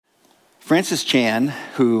Francis Chan,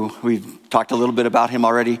 who we've talked a little bit about him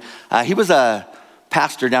already, he was a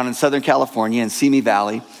pastor down in Southern California in Simi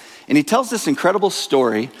Valley. And he tells this incredible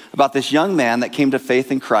story about this young man that came to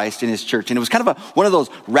faith in Christ in his church. And it was kind of one of those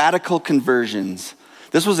radical conversions.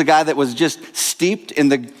 This was a guy that was just steeped in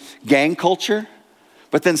the gang culture.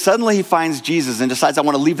 But then suddenly he finds Jesus and decides, I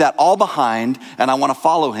want to leave that all behind and I want to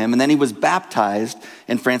follow him. And then he was baptized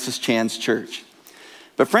in Francis Chan's church.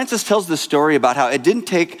 But Francis tells this story about how it didn't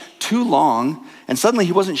take too long and suddenly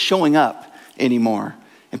he wasn't showing up anymore.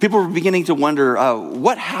 And people were beginning to wonder,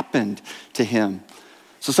 what happened to him?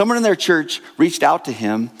 So someone in their church reached out to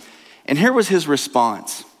him, and here was his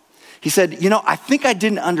response. He said, I think I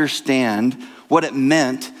didn't understand what it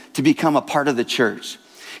meant to become a part of the church.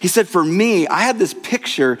 He said, for me, I had this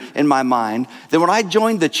picture in my mind that when I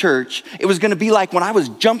joined the church, it was going to be like when I was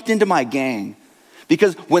jumped into my gang.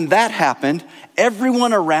 Because when that happened,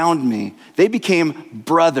 everyone around me, they became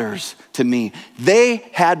brothers to me. They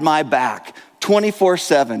had my back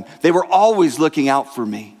 24/7. They were always looking out for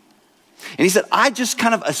me. And he said, I just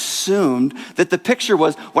kind of assumed that the picture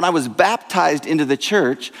was when I was baptized into the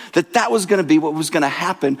church, that was going to be what was going to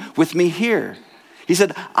happen with me here. He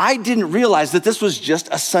said, I didn't realize that this was just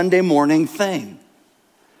a Sunday morning thing.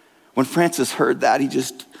 When Francis heard that, he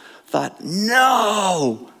just thought,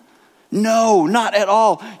 no, not at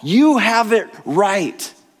all. You have it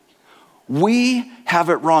right. We have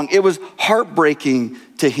it wrong. It was heartbreaking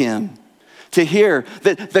to him to hear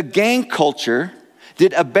that the gang culture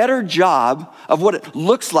did a better job of what it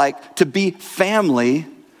looks like to be family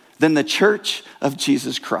than the Church of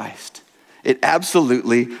Jesus Christ. It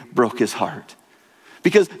absolutely broke his heart.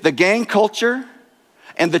 Because the gang culture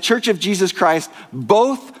and the Church of Jesus Christ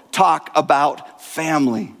both talk about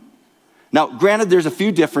family. Now, granted, there's a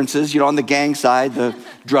few differences, on the gang side, the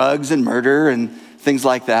drugs and murder and things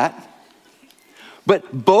like that.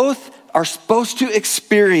 But both are supposed to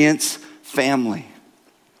experience family.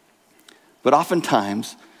 But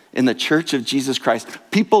oftentimes, in the Church of Jesus Christ,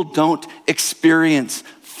 people don't experience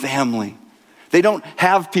family. They don't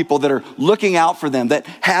have people that are looking out for them, that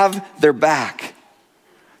have their back.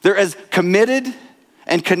 They're as committed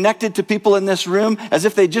and connected to people in this room as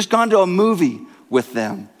if they'd just gone to a movie with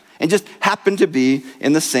them and just happened to be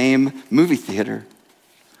in the same movie theater.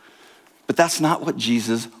 But that's not what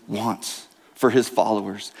Jesus wants for his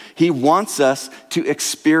followers. He wants us to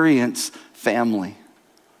experience family.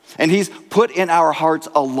 And he's put in our hearts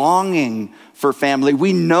a longing for family.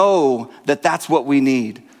 We know that that's what we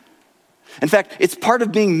need. In fact, it's part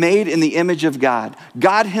of being made in the image of God.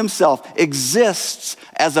 God himself exists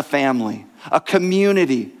as a family, a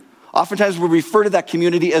community. Oftentimes we refer to that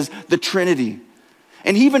community as the Trinity.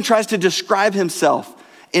 And he even tries to describe himself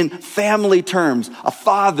in family terms: a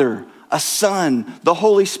Father, a Son, the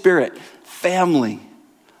Holy Spirit. Family.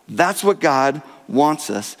 That's what God wants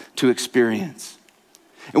us to experience.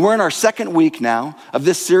 And we're in our second week now of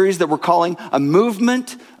this series that we're calling A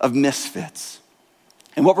Movement of Misfits.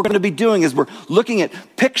 And what we're going to be doing is we're looking at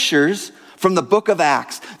pictures from the book of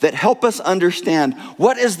Acts that help us understand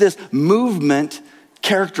what is this movement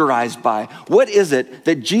characterized by? What is it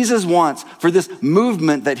that Jesus wants for this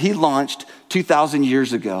movement that he launched 2,000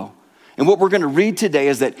 years ago? And what we're going to read today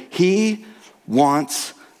is that he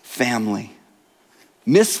wants family.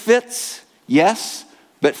 Misfits, yes,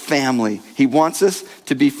 but family. He wants us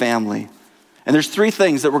to be family. And there's three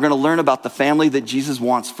things that we're going to learn about the family that Jesus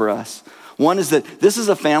wants for us. One is that this is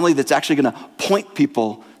a family that's actually going to point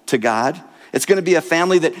people to God. It's going to be a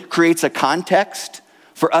family that creates a context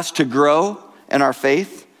for us to grow in our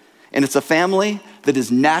faith. And it's a family that is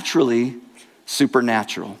naturally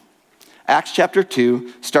supernatural. Acts chapter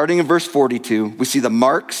 2, starting in verse 42, we see the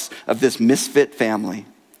marks of this misfit family.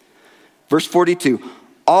 Verse 42,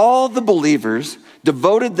 all the believers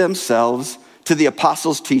devoted themselves to the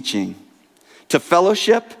apostles' teaching, to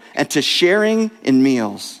fellowship, and to sharing in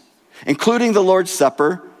meals, including the Lord's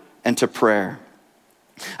Supper and to prayer.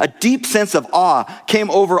 A deep sense of awe came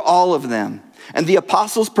over all of them, and the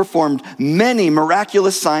apostles performed many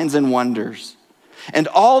miraculous signs and wonders. And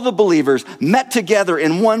all the believers met together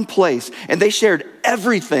in one place, and they shared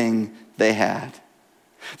everything they had.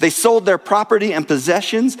 They sold their property and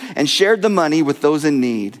possessions and shared the money with those in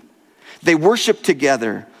need. They worshiped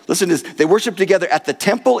together. Listen to this. They worshiped together at the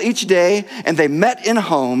temple each day, and they met in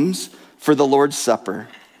homes for the Lord's Supper.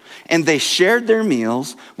 And they shared their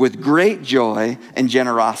meals with great joy and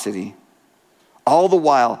generosity, all the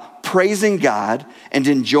while praising God and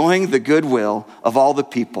enjoying the goodwill of all the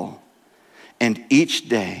people. And each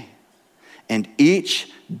day,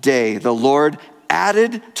 the Lord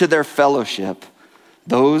added to their fellowship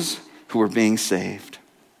those who were being saved.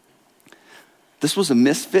 This was a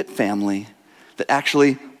misfit family that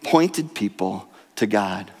actually pointed people to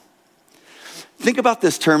God. Think about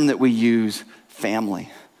this term that we use, family.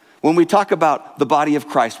 When we talk about the body of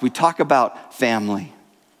Christ, we talk about family.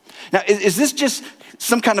 Now, is this just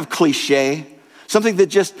some kind of cliche? Something that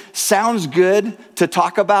just sounds good to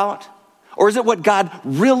talk about? Or is it what God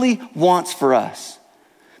really wants for us?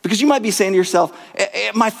 Because you might be saying to yourself,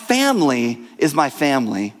 my family is my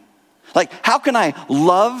family. Like, how can I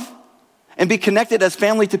love and be connected as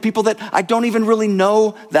family to people that I don't even really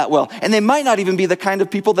know that well? And they might not even be the kind of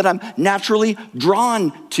people that I'm naturally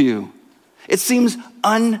drawn to. It seems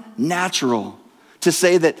unnatural to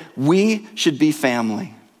say that we should be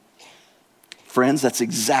family. Friends, that's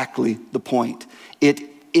exactly the point. It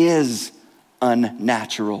is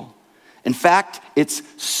unnatural. In fact, it's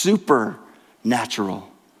supernatural.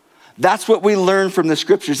 That's what we learn from the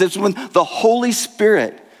scriptures. It's when the Holy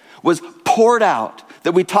Spirit was poured out,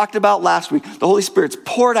 that we talked about last week. The Holy Spirit's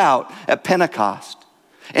poured out at Pentecost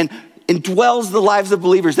and indwells the lives of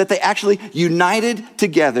believers, that they actually united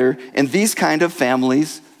together in these kind of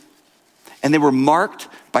families, and they were marked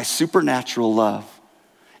by supernatural love.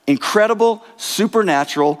 Incredible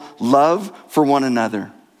supernatural love for one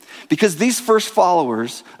another. Because these first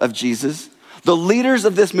followers of Jesus, the leaders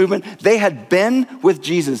of this movement, they had been with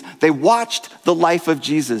Jesus. They watched the life of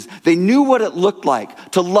Jesus. They knew what it looked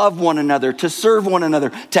like to love one another, to serve one another,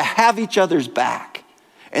 to have each other's back.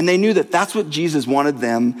 And they knew that that's what Jesus wanted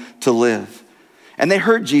them to live. And they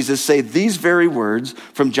heard Jesus say these very words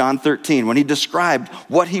from John 13 when he described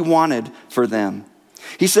what he wanted for them.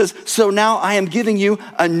 He says, "So now I am giving you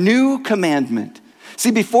a new commandment."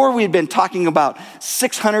 See, before we had been talking about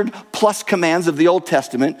 600 plus commands of the Old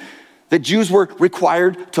Testament that Jews were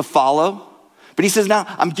required to follow. But he says, now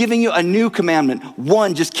I'm giving you a new commandment.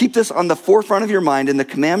 One, just keep this on the forefront of your mind. And the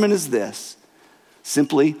commandment is this: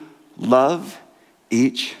 simply love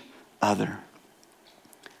each other.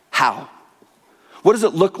 How? What does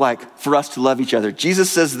it look like for us to love each other? Jesus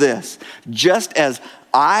says this: just as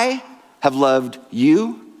I have loved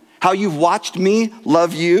you, how you've watched me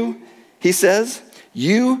love you, he says,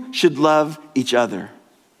 you should love each other.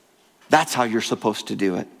 That's how you're supposed to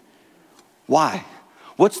do it. Why?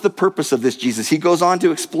 What's the purpose of this, Jesus? He goes on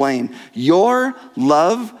to explain, your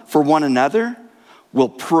love for one another will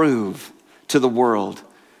prove to the world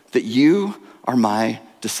that you are my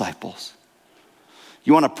disciples.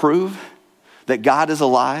 You want to prove that God is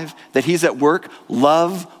alive, that he's at work?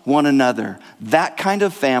 Love one another. That kind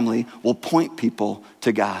of family will point people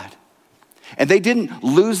to God. And they didn't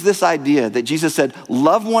lose this idea that Jesus said,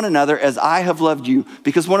 love one another as I have loved you,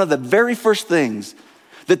 because one of the very first things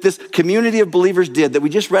that this community of believers did that we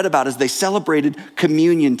just read about is they celebrated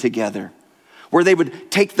communion together, where they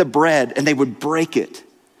would take the bread and they would break it,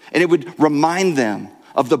 and it would remind them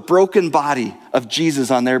of the broken body of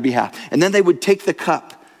Jesus on their behalf. And then they would take the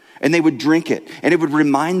cup and they would drink it, and it would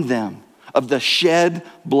remind them of the shed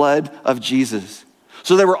blood of Jesus.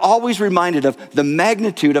 So they were always reminded of the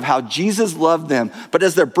magnitude of how Jesus loved them. But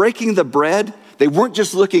as they're breaking the bread, they weren't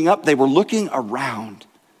just looking up, they were looking around.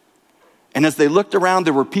 And as they looked around,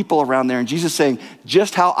 there were people around there, and Jesus saying,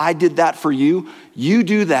 just how I did that for you, you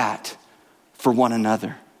do that for one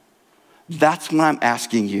another. That's what I'm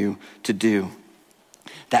asking you to do.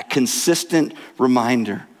 That consistent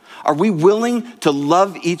reminder. Are we willing to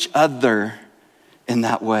love each other in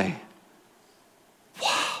that way?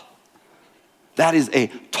 Wow. That is a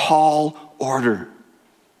tall order.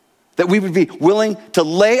 That we would be willing to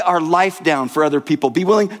lay our life down for other people, be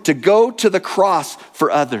willing to go to the cross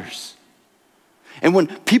for others. And when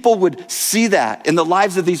people would see that in the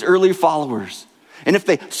lives of these early followers, and if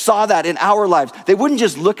they saw that in our lives, they wouldn't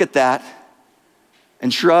just look at that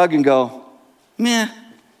and shrug and go, meh,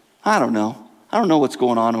 I don't know what's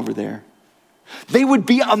going on over there. They would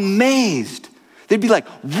be amazed. They'd be like,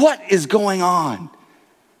 what is going on?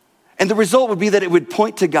 And the result would be that it would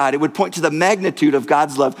point to God. It would point to the magnitude of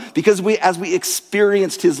God's love, because as we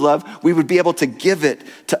experienced his love, we would be able to give it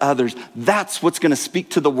to others. That's what's going to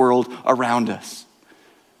speak to the world around us.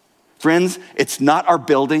 Friends, it's not our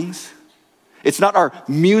buildings. It's not our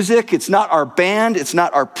music. It's not our band. It's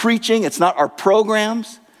not our preaching. It's not our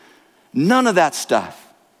programs. None of that stuff.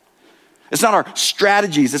 It's not our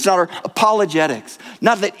strategies. It's not our apologetics.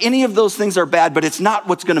 Not that any of those things are bad, but it's not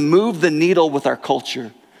what's going to move the needle with our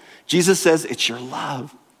culture. Jesus says it's your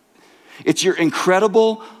love. It's your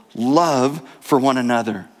incredible love for one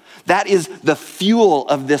another. That is the fuel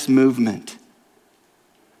of this movement.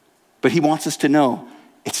 But he wants us to know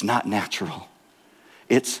it's not natural.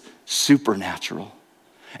 It's supernatural.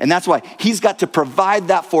 And that's why he's got to provide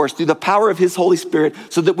that for us through the power of his Holy Spirit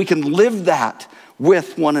so that we can live that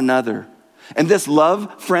with one another. And this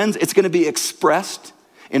love, friends, it's going to be expressed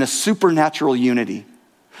in a supernatural unity.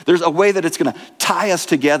 There's a way that it's going to tie us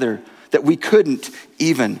together that we couldn't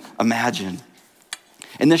even imagine.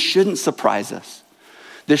 And this shouldn't surprise us.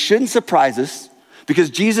 This shouldn't surprise us because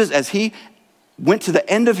Jesus, as he went to the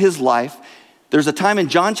end of his life, there's a time in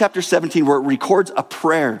John chapter 17 where it records a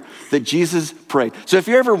prayer that Jesus prayed. So if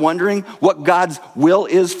you're ever wondering what God's will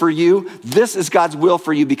is for you, this is God's will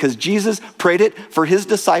for you because Jesus prayed it for his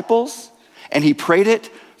disciples and he prayed it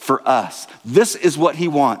for us. This is what he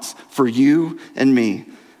wants for you and me.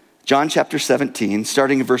 John chapter 17,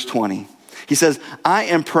 starting in verse 20. He says, I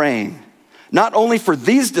am praying not only for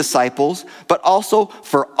these disciples, but also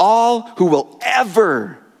for all who will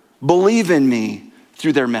ever believe in me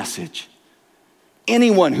through their message.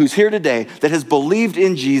 Anyone who's here today that has believed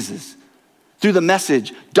in Jesus through the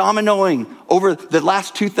message, dominoing over the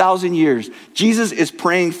last 2,000 years, Jesus is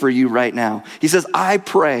praying for you right now. He says, I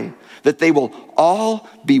pray that they will all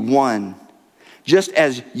be one, just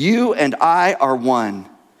as you and I are one.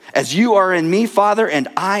 As you are in me, Father, and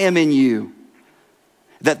I am in you,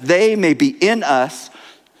 that they may be in us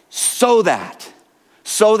so that,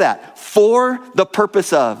 for the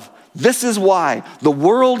purpose of, this is why the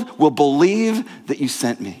world will believe that you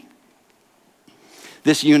sent me.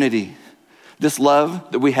 This unity, this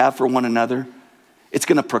love that we have for one another, it's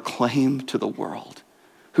going to proclaim to the world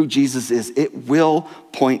who Jesus is. It will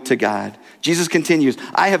point to God. Jesus continues,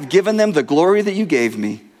 I have given them the glory that you gave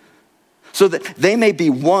me, so that they may be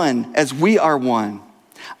one as we are one.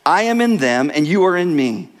 I am in them and you are in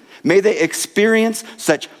me. May they experience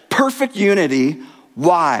such perfect unity.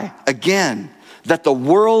 Why? Again, that the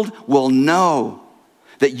world will know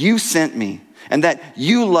that you sent me and that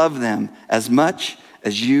you love them as much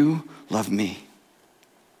as you love me.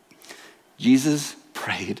 Jesus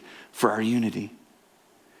prayed for our unity.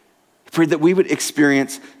 He prayed that we would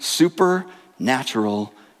experience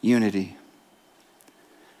supernatural unity.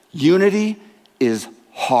 Unity is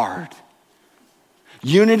hard.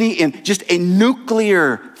 Unity in just a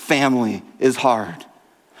nuclear family is hard.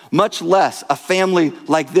 Much less a family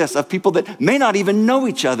like this of people that may not even know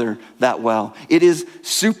each other that well. It is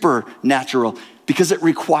supernatural because it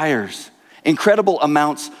requires incredible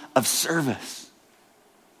amounts of service.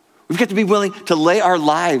 We've got to be willing to lay our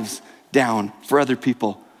lives down for other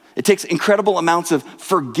people. It takes incredible amounts of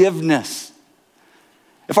forgiveness.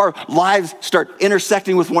 If our lives start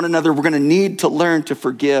intersecting with one another, we're going to need to learn to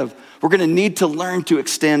forgive. We're going to need to learn to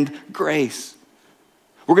extend grace.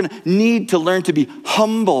 We're going to need to learn to be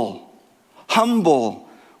humble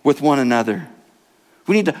with one another.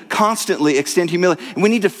 We need to constantly extend humility. And we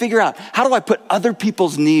need to figure out, how do I put other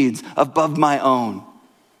people's needs above my own?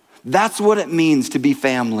 That's what it means to be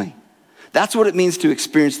family. That's what it means to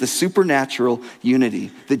experience the supernatural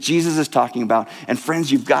unity that Jesus is talking about. And friends,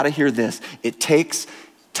 you've got to hear this. It takes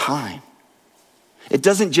time. It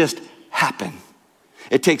doesn't just happen.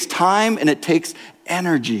 It takes time and it takes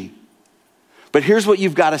energy. But here's what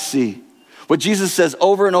you've got to see. What Jesus says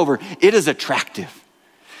over and over, it is attractive.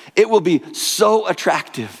 It will be so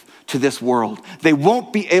attractive to this world. They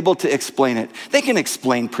won't be able to explain it. They can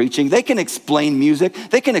explain preaching. They can explain music.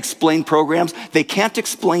 They can explain programs. They can't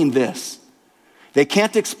explain this. They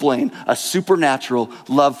can't explain a supernatural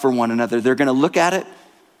love for one another. They're going to look at it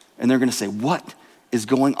and they're going to say, what is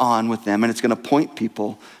going on with them? And it's going to point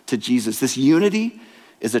people to Jesus. This unity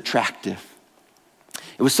is attractive.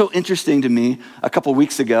 It was so interesting to me a couple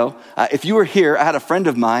weeks ago. If you were here, I had a friend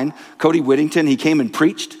of mine, Cody Whittington. He came and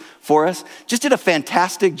preached for us. Just did a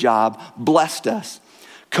fantastic job, blessed us.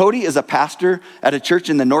 Cody is a pastor at a church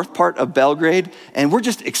in the north part of Belgrade, and we're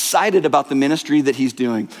just excited about the ministry that he's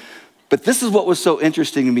doing. But this is what was so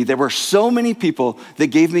interesting to me. There were so many people that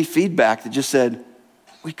gave me feedback that just said,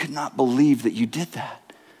 we could not believe that you did that.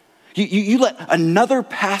 You let another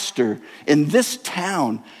pastor in this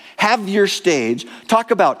town have your stage,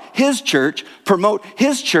 talk about his church, promote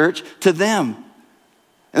his church to them. And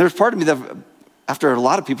there's part of me that after a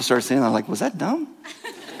lot of people started saying that, I'm like, was that dumb?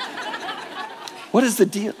 What is the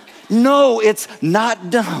deal? No, it's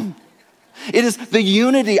not dumb. It is the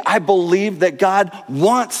unity I believe that God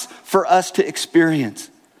wants for us to experience.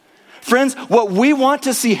 Friends, what we want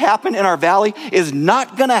to see happen in our valley is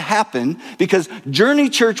not going to happen because Journey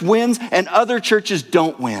Church wins and other churches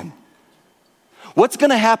don't win. What's going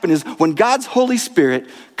to happen is when God's Holy Spirit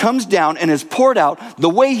comes down and is poured out the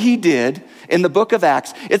way he did in the book of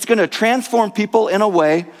Acts, it's going to transform people in a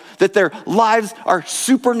way that their lives are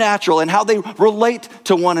supernatural and how they relate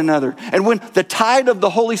to one another. And when the tide of the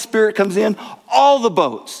Holy Spirit comes in, all the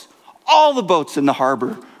boats in the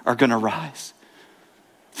harbor are going to rise.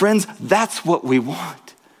 Friends, that's what we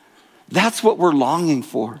want. That's what we're longing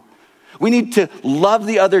for. We need to love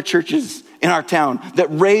the other churches in our town that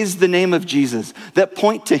raise the name of Jesus, that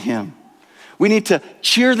point to him. We need to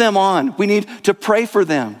cheer them on. We need to pray for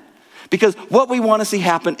them. Because what we want to see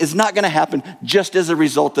happen is not going to happen just as a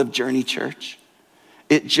result of Journey Church.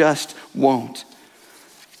 It just won't.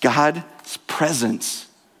 God's presence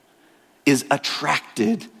is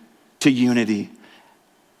attracted to unity.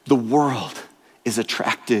 The world is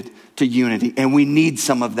attracted to unity, and we need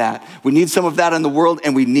some of that. We need some of that in the world,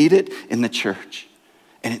 and we need it in the church.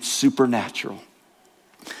 And it's supernatural.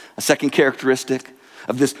 A second characteristic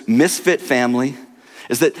of this misfit family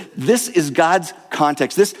is that this is God's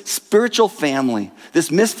context. This spiritual family,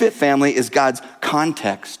 this misfit family is God's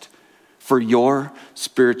context for your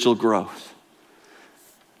spiritual growth.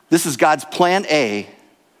 This is God's plan A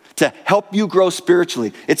to help you grow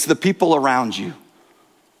spiritually. It's the people around you.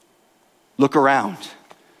 Look around.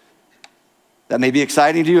 That may be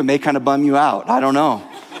exciting to you. It may kind of bum you out. I don't know.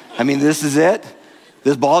 I mean, this is it.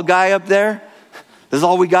 This bald guy up there, this is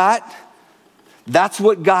all we got. That's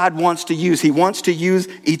what God wants to use. He wants to use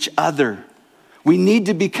each other. We need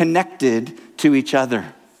to be connected to each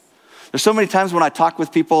other. There's so many times when I talk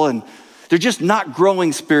with people and they're just not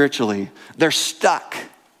growing spiritually. They're stuck.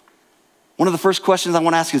 One of the first questions I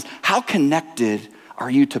want to ask is, how connected are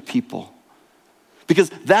you to people? Because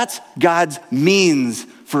that's God's means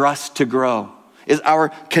for us to grow, is our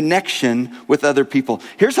connection with other people.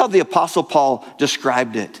 Here's how the Apostle Paul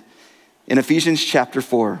described it in Ephesians chapter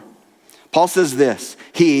 4. Paul says this,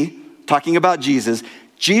 talking about Jesus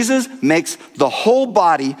makes the whole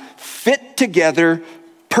body fit together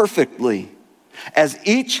perfectly as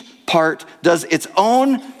each part does its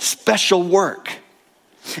own special work.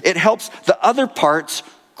 It helps the other parts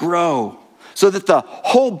grow so that the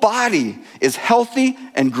whole body is healthy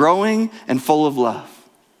and growing and full of love.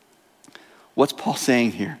 What's Paul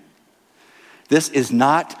saying here? This is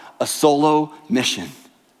not a solo mission.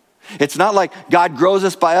 It's not like God grows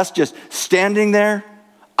us by us just standing there,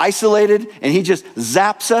 isolated, and he just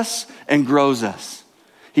zaps us and grows us.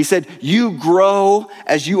 He said, you grow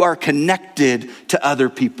as you are connected to other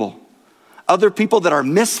people that are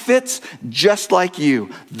misfits just like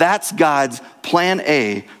you. That's God's plan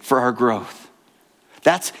A for our growth.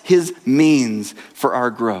 That's his means for our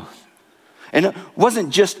growth. And it wasn't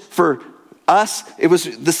just for us, it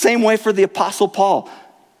was the same way for the Apostle Paul.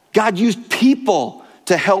 God used people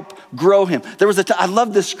to help grow him. I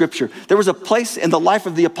love this scripture. There was a place in the life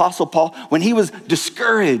of the Apostle Paul when he was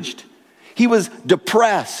discouraged. He was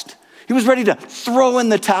depressed. He was ready to throw in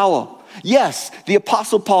the towel. Yes, the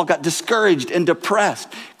Apostle Paul got discouraged and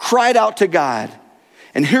depressed, cried out to God.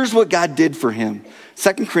 And here's what God did for him.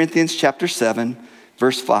 2 Corinthians chapter 7,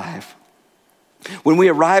 verse 5. When we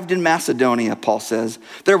arrived in Macedonia, Paul says,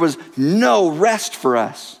 there was no rest for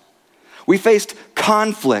us. We faced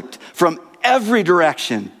conflict from every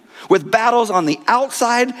direction, with battles on the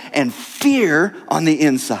outside and fear on the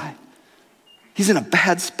inside. He's in a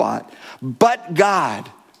bad spot. But God,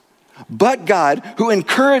 who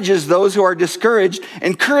encourages those who are discouraged,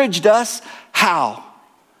 encouraged us how?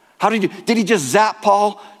 Did he just zap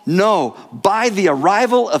Paul? No, by the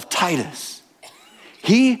arrival of Titus.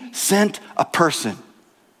 He sent a person,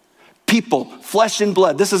 people, flesh and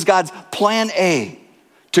blood. This is God's plan A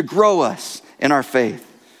to grow us in our faith.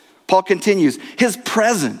 Paul continues, his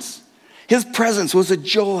presence was a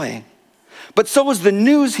joy. But so was the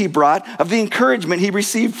news he brought of the encouragement he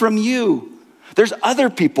received from you. There's other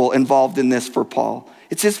people involved in this for Paul.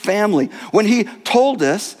 It's his family. When he told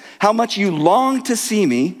us how much you long to see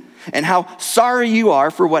me and how sorry you are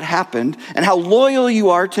for what happened and how loyal you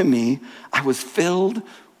are to me, I was filled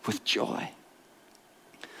with joy.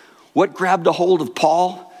 What grabbed a hold of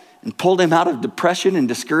Paul and pulled him out of depression and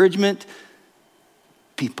discouragement?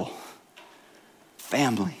 People.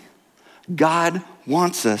 Family. God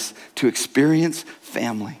wants us to experience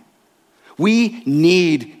family. We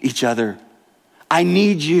need each other. I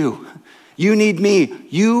need you. You need me.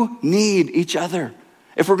 You need each other.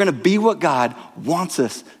 If we're going to be what God wants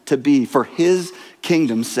us to be for his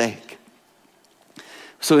kingdom's sake.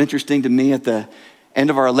 So interesting to me at the end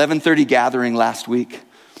of our 11:30 gathering last week,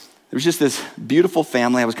 there was just this beautiful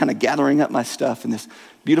family. I was kind of gathering up my stuff and this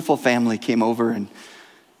beautiful family came over and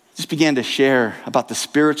just began to share about the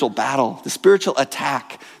spiritual battle, the spiritual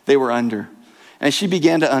attack they were under. And as she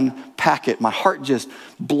began to unpack it, my heart just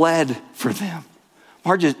bled for them. My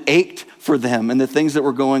heart just ached for them and the things that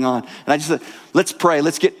were going on. And I just said, let's pray.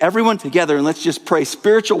 Let's get everyone together and let's just pray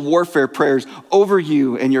spiritual warfare prayers over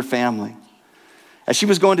you and your family. As she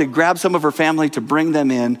was going to grab some of her family to bring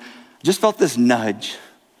them in, I just felt this nudge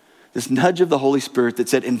of the Holy Spirit that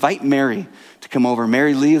said, invite Mary to come over.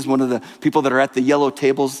 Mary Lee is one of the people that are at the yellow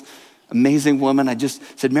tables amazing woman. I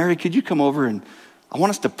just said, Mary, could you come over and I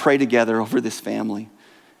want us to pray together over this family.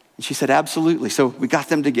 And she said, absolutely. So we got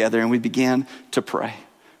them together and we began to pray.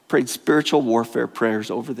 Prayed spiritual warfare prayers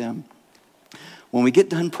over them. When we get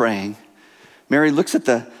done praying, Mary looks at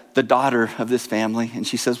the daughter of this family and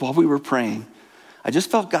she says, while we were praying, I just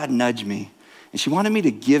felt God nudge me and she wanted me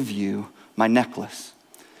to give you my necklace.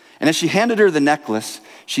 And as she handed her the necklace,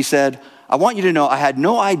 she said, I want you to know I had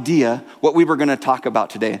no idea what we were going to talk about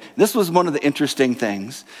today. This was one of the interesting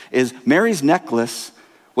things, is Mary's necklace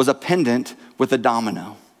was a pendant with a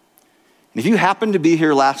domino. And if you happened to be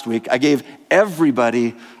here last week, I gave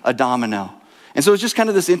everybody a domino. And so it's just kind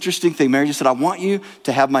of this interesting thing. Mary just said, I want you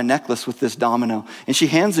to have my necklace with this domino. And she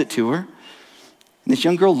hands it to her. And this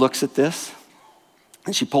young girl looks at this,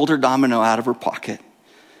 and she pulled her domino out of her pocket.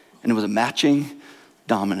 And it was a matching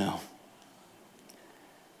domino.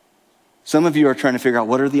 Some of you are trying to figure out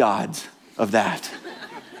what are the odds of that.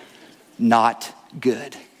 Not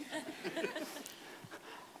good.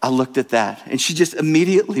 I looked at that and she just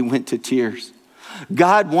immediately went to tears.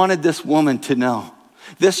 God wanted this woman to know,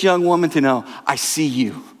 this young woman to know, I see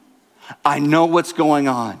you. I know what's going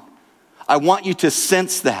on. I want you to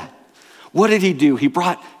sense that. What did he do? He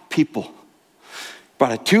brought people.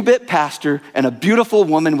 Brought a 2-bit pastor and a beautiful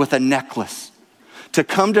woman with a necklace to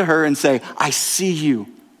come to her and say, I see you.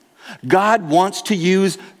 God wants to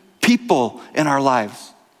use people in our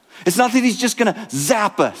lives. It's not that he's just going to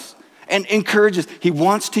zap us and encourage us. He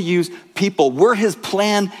wants to use people. We're his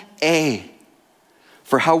plan A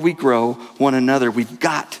for how we grow one another. We've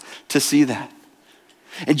got to see that.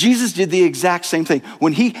 And Jesus did the exact same thing.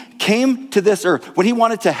 When he came to this earth, when he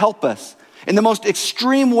wanted to help us in the most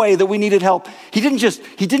extreme way that we needed help, he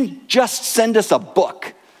didn't just send us a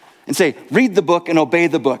book and say, read the book and obey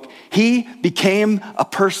the book. He became a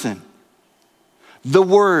person. The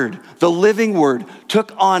Word, the living Word,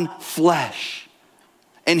 took on flesh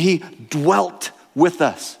and he dwelt with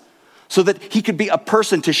us so that he could be a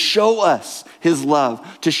person to show us his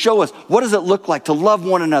love, to show us what does it look like to love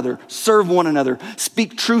one another, serve one another,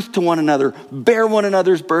 speak truth to one another, bear one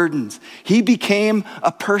another's burdens. He became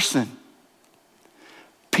a person.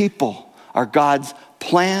 People are God's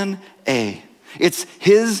plan A. It's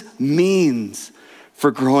his means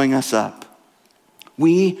for growing us up.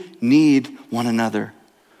 We need one another.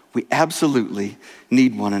 We absolutely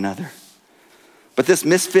need one another. But this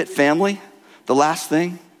misfit family, the last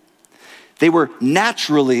thing, they were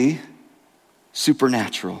naturally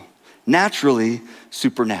supernatural. Naturally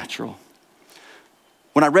supernatural.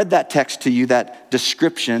 When I read that text to you, that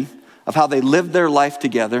description of how they lived their life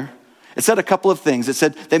together, it said a couple of things. It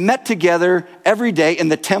said they met together every day in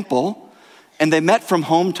the temple, and they met from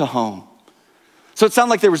home to home. So it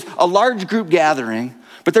sounded like there was a large group gathering,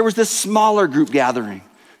 but there was this smaller group gathering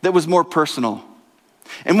that was more personal.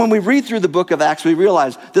 And when we read through the book of Acts, we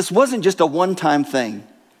realize this wasn't just a one-time thing.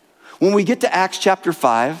 When we get to Acts chapter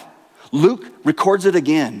 5, Luke records it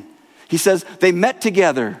again. He says they met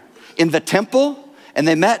together in the temple and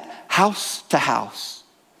they met house to house.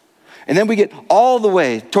 And then we get all the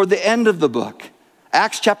way toward the end of the book,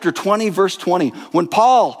 Acts chapter 20, verse 20, when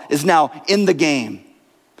Paul is now in the game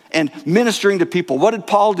and ministering to people. What did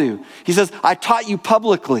Paul do? He says, I taught you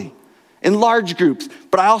publicly in large groups,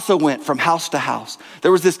 but I also went from house to house.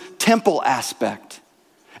 There was this temple aspect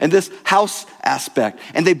and this house aspect.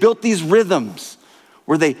 And they built these rhythms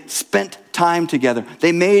where they spent time together.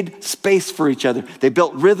 They made space for each other. They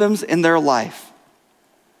built rhythms in their life.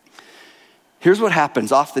 Here's what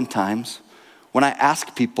happens oftentimes when I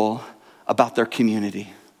ask people about their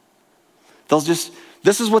community.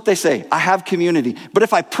 This is what they say, I have community. But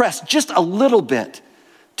if I press just a little bit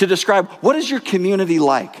to describe what is your community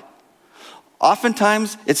like,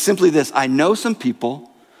 oftentimes it's simply this: I know some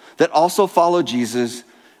people that also follow Jesus,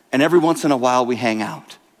 and every once in a while we hang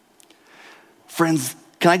out. Friends,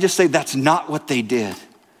 can I just say that's not what they did.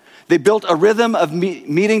 They built a rhythm of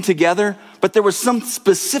meeting together, but there were some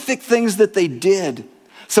specific things that they did,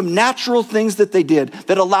 some natural things that they did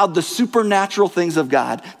that allowed the supernatural things of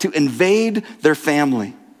God to invade their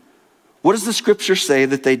family. What does the scripture say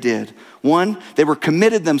that they did? One, they were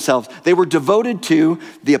committed themselves. They were devoted to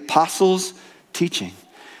the apostles' teaching.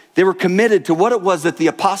 They were committed to what it was that the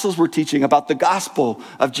apostles were teaching about the gospel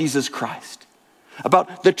of Jesus Christ,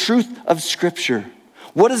 about the truth of scripture.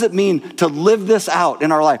 What does it mean to live this out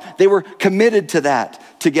in our life? They were committed to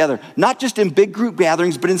that together, not just in big group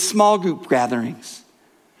gatherings, but in small group gatherings.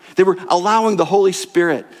 They were allowing the Holy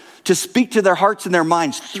Spirit to speak to their hearts and their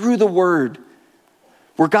minds through the word,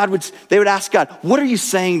 where they would ask God, what are you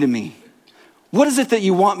saying to me? What is it that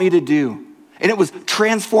you want me to do? And it was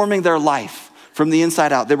transforming their life from the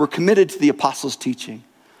inside out. They were committed to the apostles' teaching.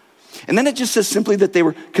 And then it just says simply that they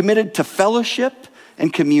were committed to fellowship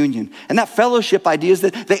and communion. And that fellowship idea is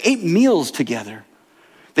that they ate meals together.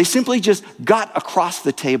 They simply just got across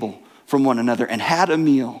the table from one another and had a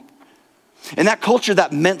meal. In that culture,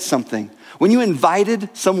 that meant something. When you invited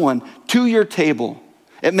someone to your table,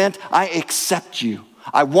 it meant, I accept you.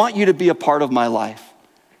 I want you to be a part of my life.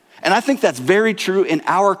 And I think that's very true in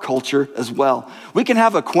our culture as well. We can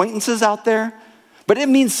have acquaintances out there, but it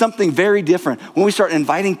means something very different when we start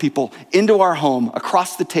inviting people into our home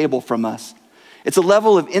across the table from us. It's a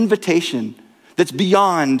level of invitation that's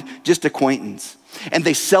beyond just acquaintance. And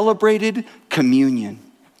they celebrated communion.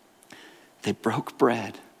 They broke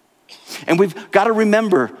bread. And we've got to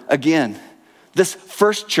remember, again, this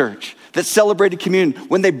first church that celebrated communion,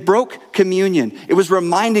 when they broke communion, it was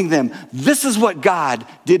reminding them, this is what God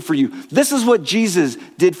did for you. This is what Jesus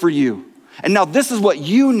did for you. And now this is what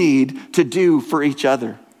you need to do for each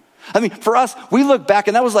other. I mean, for us, we look back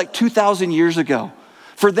and that was like 2,000 years ago.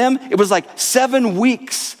 For them, it was like 7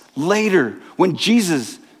 weeks later when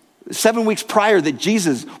 7 weeks prior that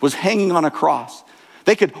Jesus was hanging on a cross.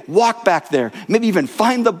 They could walk back there, maybe even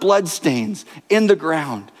find the blood stains in the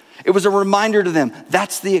ground. It was a reminder to them,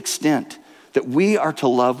 that's the extent that we are to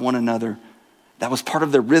love one another. That was part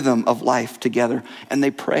of their rhythm of life together. And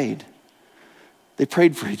they prayed. They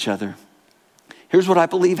prayed for each other. Here's what I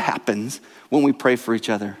believe happens when we pray for each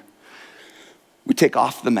other. We take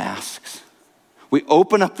off the masks. We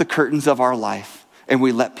open up the curtains of our life and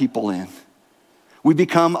we let people in. We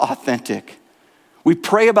become authentic. We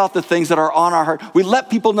pray about the things that are on our heart. We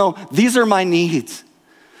let people know, these are my needs.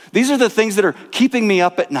 These are the things that are keeping me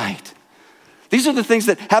up at night. These are the things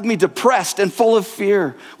that have me depressed and full of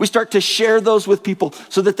fear. We start to share those with people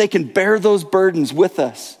so that they can bear those burdens with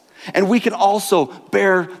us. And we can also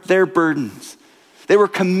bear their burdens. They were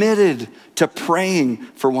committed to praying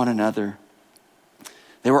for one another.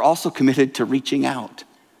 They were also committed to reaching out.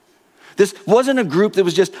 This wasn't a group that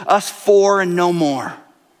was just us four and no more.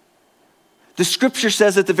 The scripture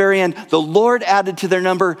says at the very end, the Lord added to their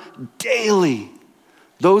number daily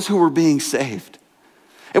those who were being saved.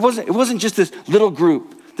 It wasn't just this little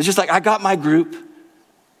group that's just like, I got my group.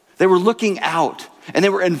 They were looking out and they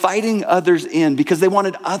were inviting others in because they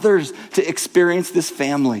wanted others to experience this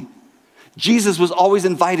family. Jesus was always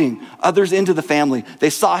inviting others into the family.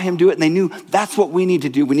 They saw him do it and they knew that's what we need to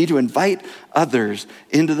do. We need to invite others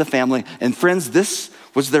into the family. And friends, this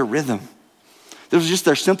was their rhythm. This was just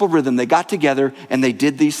their simple rhythm. They got together and they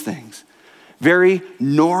did these things. Very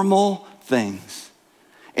normal things.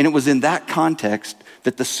 And it was in that context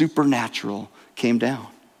that the supernatural came down.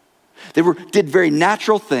 They did very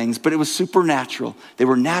natural things, but it was supernatural. They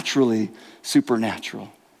were naturally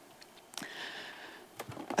supernatural.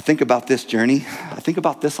 I think about this journey. I think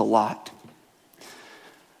about this a lot.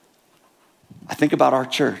 I think about our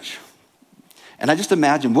church. And I just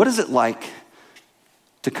imagine, what is it like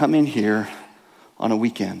to come in here on a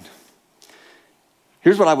weekend?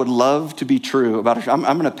 Here's what I would love to be true about it. I'm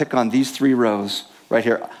going to pick on these 3 rows right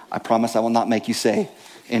here. I promise I will not make you say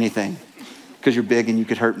anything because you're big and you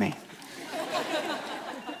could hurt me.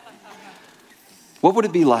 What would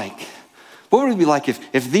it be like? What would it be like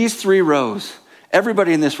if these 3 rows,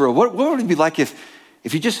 everybody in this row, what would it be like if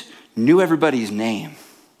you just knew everybody's name?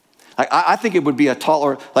 Like, I think it would be a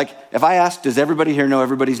taller, like if I asked, does everybody here know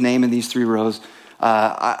everybody's name in these 3 rows?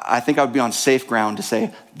 I think I would be on safe ground to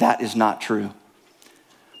say that is not true.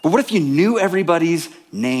 But what if you knew everybody's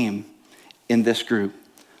name in this group?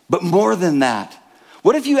 But more than that,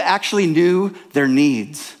 what if you actually knew their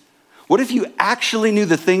needs? What if you actually knew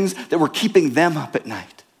the things that were keeping them up at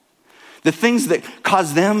night? The things that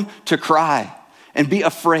cause them to cry and be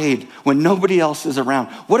afraid when nobody else is around.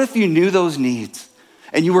 What if you knew those needs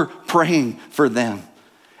and you were praying for them?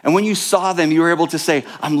 And when you saw them, you were able to say,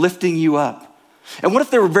 I'm lifting you up. And what if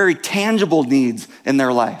there were very tangible needs in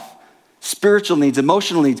their life? Spiritual needs,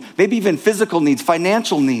 emotional needs, maybe even physical needs,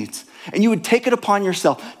 financial needs. And you would take it upon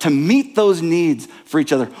yourself to meet those needs for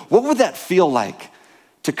each other. What would that feel like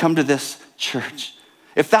to come to this church?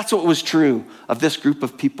 If that's what was true of this group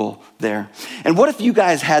of people there. And what if you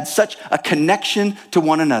guys had such a connection to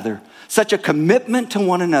one another, such a commitment to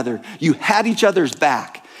one another, you had each other's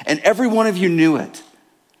back, and every one of you knew it,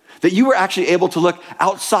 that you were actually able to look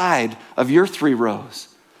outside of your 3 rows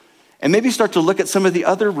and maybe start to look at some of the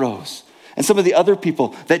other rows and some of the other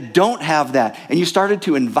people that don't have that, and you started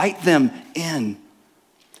to invite them in.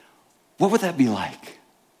 What would that be like?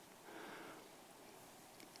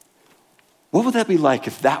 What would that be like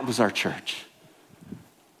if that was our church?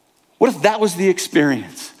 What if that was the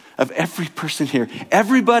experience of every person here?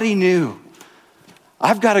 Everybody knew,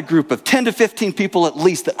 I've got a group of 10 to 15 people at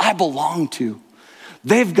least that I belong to.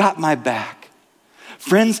 They've got my back.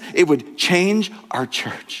 Friends, it would change our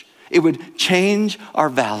church. It would change our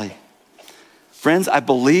valley. Friends, I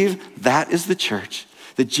believe that is the church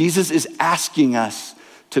that Jesus is asking us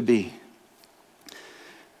to be.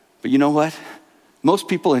 But you know what? Most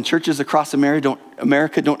people in churches across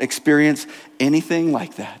America don't experience anything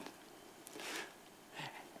like that.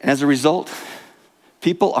 And as a result,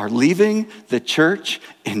 people are leaving the church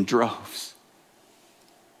in droves.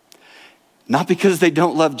 Not because they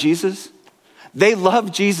don't love Jesus. They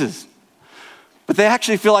love Jesus. But they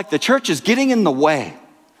actually feel like the church is getting in the way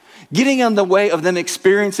of them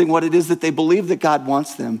experiencing what it is that they believe that God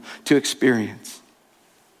wants them to experience.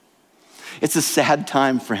 It's a sad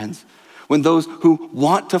time, friends, when those who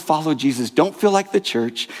want to follow Jesus don't feel like the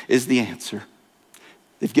church is the answer.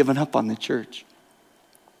 They've given up on the church.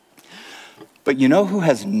 But you know who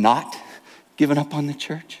has not given up on the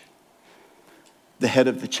church? The head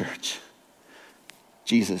of the church,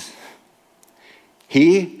 Jesus.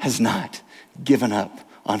 He has not given up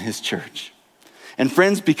on his church. And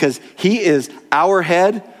friends, because he is our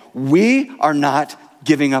head, we are not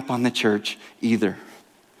giving up on the church either.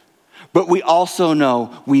 But we also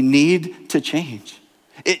know we need to change.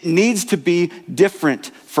 It needs to be different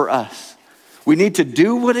for us. We need to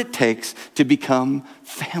do what it takes to become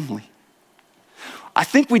family. I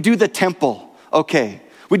think we do the temple, okay.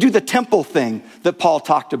 We do the temple thing that Paul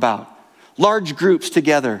talked about. Large groups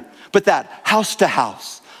together, but that house to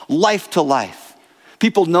house, life to life.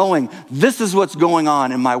 People knowing this is what's going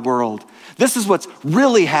on in my world. This is what's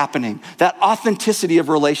really happening. That authenticity of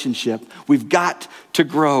relationship, we've got to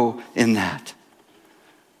grow in that.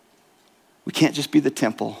 We can't just be the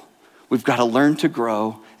temple. We've got to learn to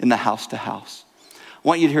grow in the house to house. I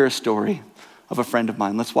want you to hear a story of a friend of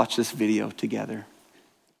mine. Let's watch this video together.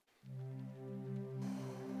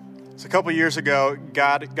 So a couple years ago,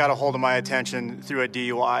 God got a hold of my attention through a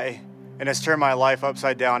DUI, and it's turned my life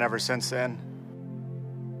upside down ever since then.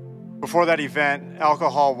 Before that event,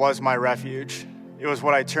 alcohol was my refuge. It was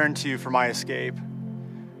what I turned to for my escape.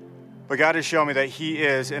 But God has shown me that He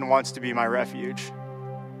is and wants to be my refuge.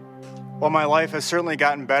 While my life has certainly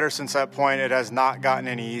gotten better since that point, it has not gotten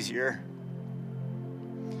any easier.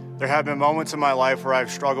 There have been moments in my life where I've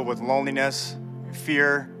struggled with loneliness,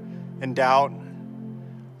 fear, and doubt.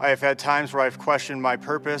 I have had times where I've questioned my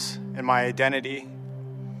purpose and my identity.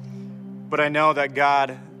 But I know that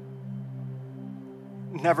God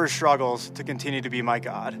never struggles to continue to be my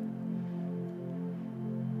God.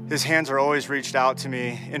 His hands are always reached out to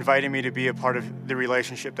me, inviting me to be a part of the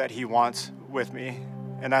relationship that He wants with me.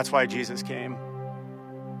 And that's why Jesus came.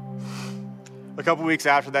 A couple weeks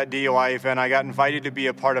after that DUI event, I got invited to be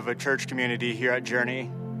a part of a church community here at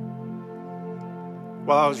Journey.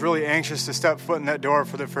 While I was really anxious to step foot in that door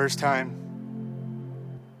for the first time,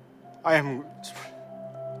 I am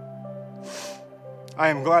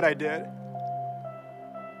glad I did.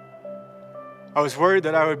 I was worried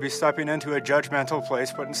that I would be stepping into a judgmental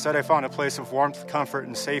place, but instead I found a place of warmth, comfort,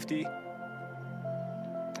 and safety.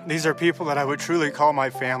 These are people that I would truly call my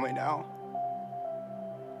family now.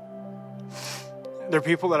 They're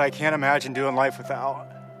people that I can't imagine doing life without.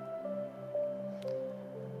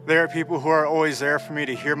 They are people who are always there for me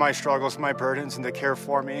to hear my struggles, my burdens, and to care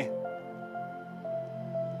for me.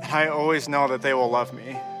 And I always know that they will love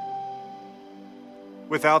me.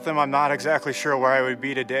 Without them, I'm not exactly sure where I would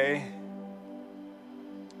be today.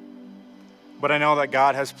 But I know that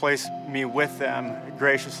God has placed me with them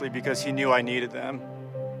graciously because He knew I needed them.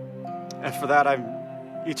 And for that, I'm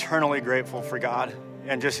eternally grateful for God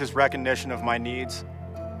and just His recognition of my needs.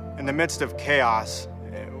 In the midst of chaos,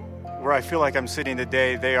 where I feel like I'm sitting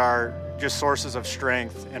today, they are just sources of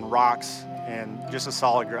strength and rocks and just a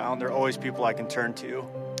solid ground. They're always people I can turn to.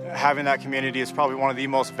 Having that community is probably one of the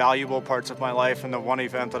most valuable parts of my life and the one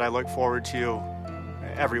event that I look forward to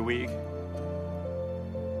every week.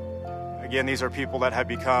 Again, these are people that have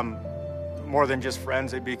become more than just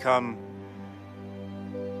friends. They become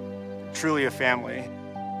truly a family.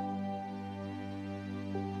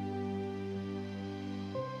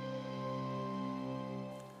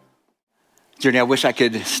 Journey, I wish I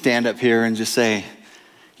could stand up here and just say,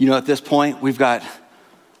 at this point, we've got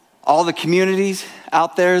all the communities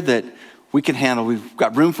out there that we can handle. We've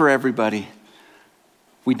got room for everybody.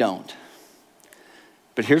 We don't.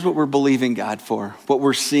 But here's what we're believing God for, what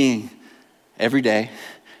we're seeing every day,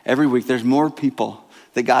 every week. There's more people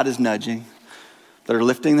that God is nudging, that are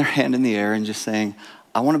lifting their hand in the air and just saying,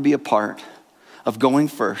 I want to be a part of going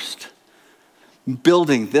first,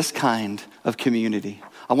 building this kind of community.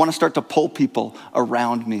 I want to start to pull people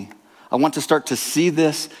around me. I want to start to see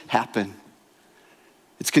this happen.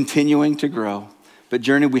 It's continuing to grow. But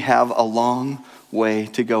Journey, we have a long way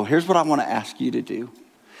to go. Here's what I want to ask you to do.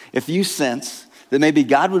 If you sense that maybe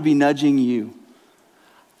God would be nudging you,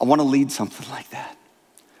 I want to lead something like that.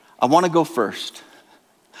 I want to go first.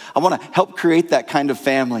 I want to help create that kind of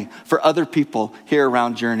family for other people here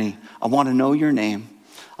around Journey. I want to know your name.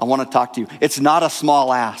 I want to talk to you. It's not a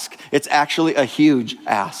small ask. It's actually a huge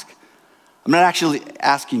ask. I'm not actually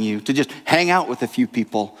asking you to just hang out with a few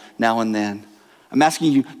people now and then. I'm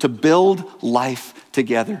asking you to build life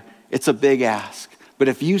together. It's a big ask. But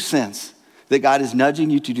if you sense that God is nudging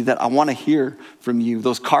you to do that, I want to hear from you.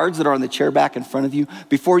 Those cards that are on the chair back in front of you,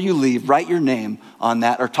 before you leave, write your name on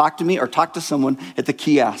that, or talk to me, or talk to someone at the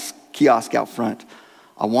kiosk out front.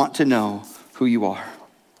 I want to know who you are.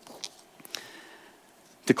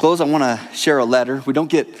 To close, I want to share a letter. We don't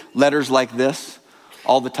get letters like this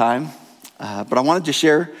all the time, but I wanted to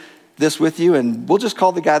share this with you, and we'll just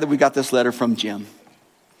call the guy that we got this letter from Jim.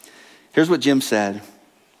 Here's what Jim said.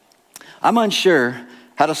 I'm unsure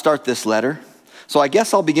how to start this letter, so I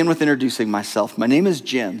guess I'll begin with introducing myself. My name is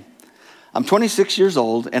Jim. I'm 26 years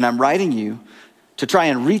old, and I'm writing you to try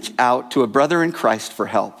and reach out to a brother in Christ for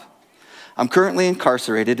help. I'm currently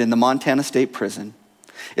incarcerated in the Montana State Prison.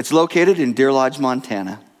 It's located in Deer Lodge,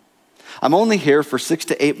 Montana. I'm only here for 6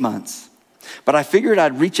 to 8 months, but I figured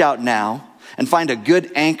I'd reach out now and find a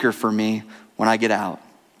good anchor for me when I get out.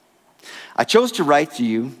 I chose to write to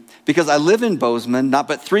you because I live in Bozeman, not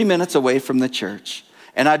but 3 minutes away from the church,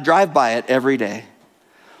 and I drive by it every day.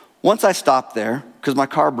 Once I stopped there because my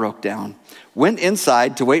car broke down, went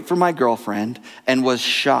inside to wait for my girlfriend, and was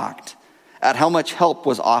shocked at how much help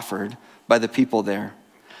was offered by the people there.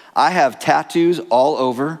 I have tattoos all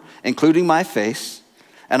over, including my face,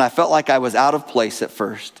 and I felt like I was out of place at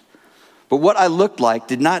first. But what I looked like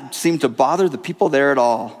did not seem to bother the people there at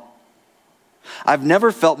all. I've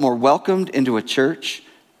never felt more welcomed into a church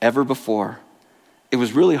ever before. It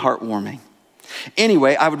was really heartwarming.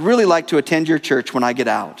 Anyway, I would really like to attend your church when I get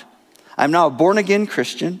out. I'm now a born-again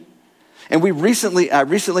Christian, and I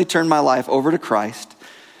recently turned my life over to Christ.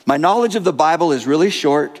 My knowledge of the Bible is really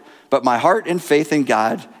short, but my heart and faith in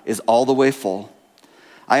God is all the way full.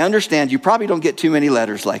 I understand you probably don't get too many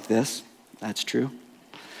letters like this. That's true.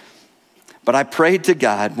 But I prayed to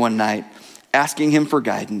God one night, asking him for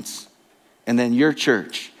guidance, and then your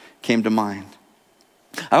church came to mind.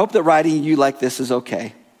 I hope that writing you like this is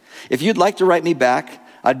okay. If you'd like to write me back,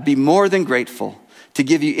 I'd be more than grateful to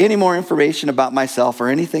give you any more information about myself or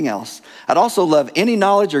anything else. I'd also love any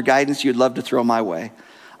knowledge or guidance you'd love to throw my way.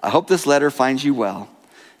 I hope this letter finds you well.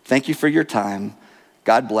 Thank you for your time.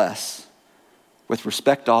 God bless. With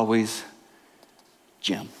respect always,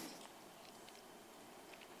 Jim.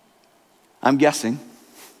 I'm guessing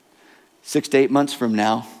 6 to 8 months from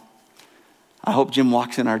now, I hope Jim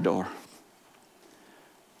walks in our door.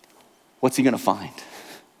 What's he going to find?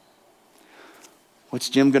 What's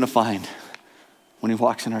Jim going to find when he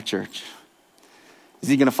walks in our church? Is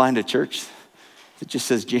he going to find a church that just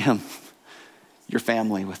says, Jim, you're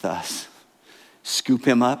family with us? Scoop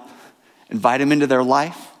him up, invite him into their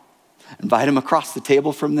life, invite him across the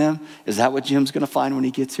table from them. Is that what Jim's going to find when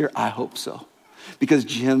he gets here? I hope so, because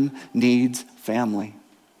Jim needs family.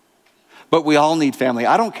 But we all need family.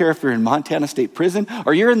 I don't care if you're in Montana State Prison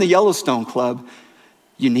or you're in the Yellowstone Club.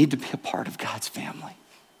 You need to be a part of God's family.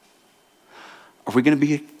 Are we going to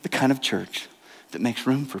be the kind of church that makes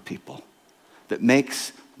room for people, that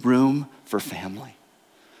makes room for family?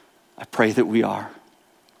 I pray that we are.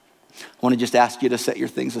 I want to just ask you to set your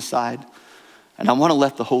things aside, and I want to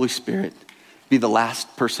let the Holy Spirit be the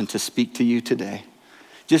last person to speak to you today.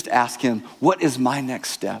 Just ask him, what is my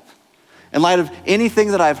next step? In light of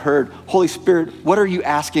anything that I've heard, Holy Spirit, what are you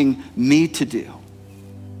asking me to do?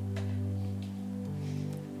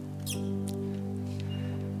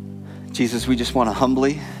 Jesus, we just want to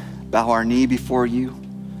humbly bow our knee before you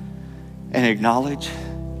and acknowledge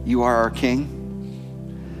you are our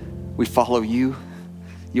King. We follow you.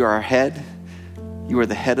 You are our head. You are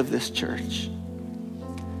the head of this church.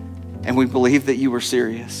 And we believe that you were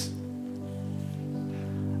serious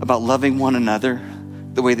about loving one another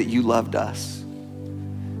the way that you loved us,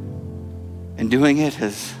 and doing it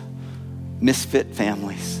as misfit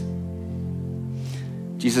families.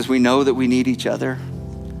 Jesus, we know that we need each other,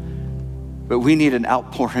 but we need an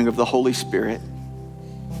outpouring of the Holy Spirit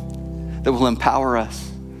that will empower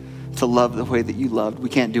us to love the way that you loved. We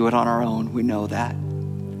can't do it on our own. We know that.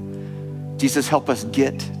 Jesus, help us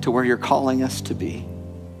get to where you're calling us to be.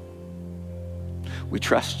 We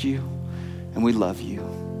trust you and we love you.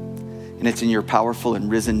 And it's in your powerful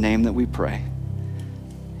and risen name that we pray.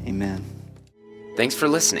 Amen. Thanks for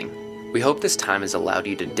listening. We hope this time has allowed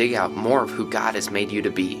you to dig out more of who God has made you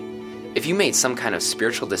to be. If you made some kind of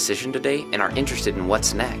spiritual decision today and are interested in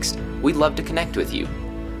what's next, we'd love to connect with you.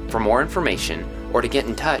 For more information or to get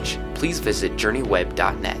in touch, please visit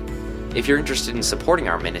journeyweb.net. If you're interested in supporting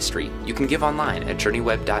our ministry, you can give online at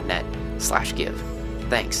journeyweb.net/give.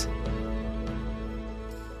 Thanks.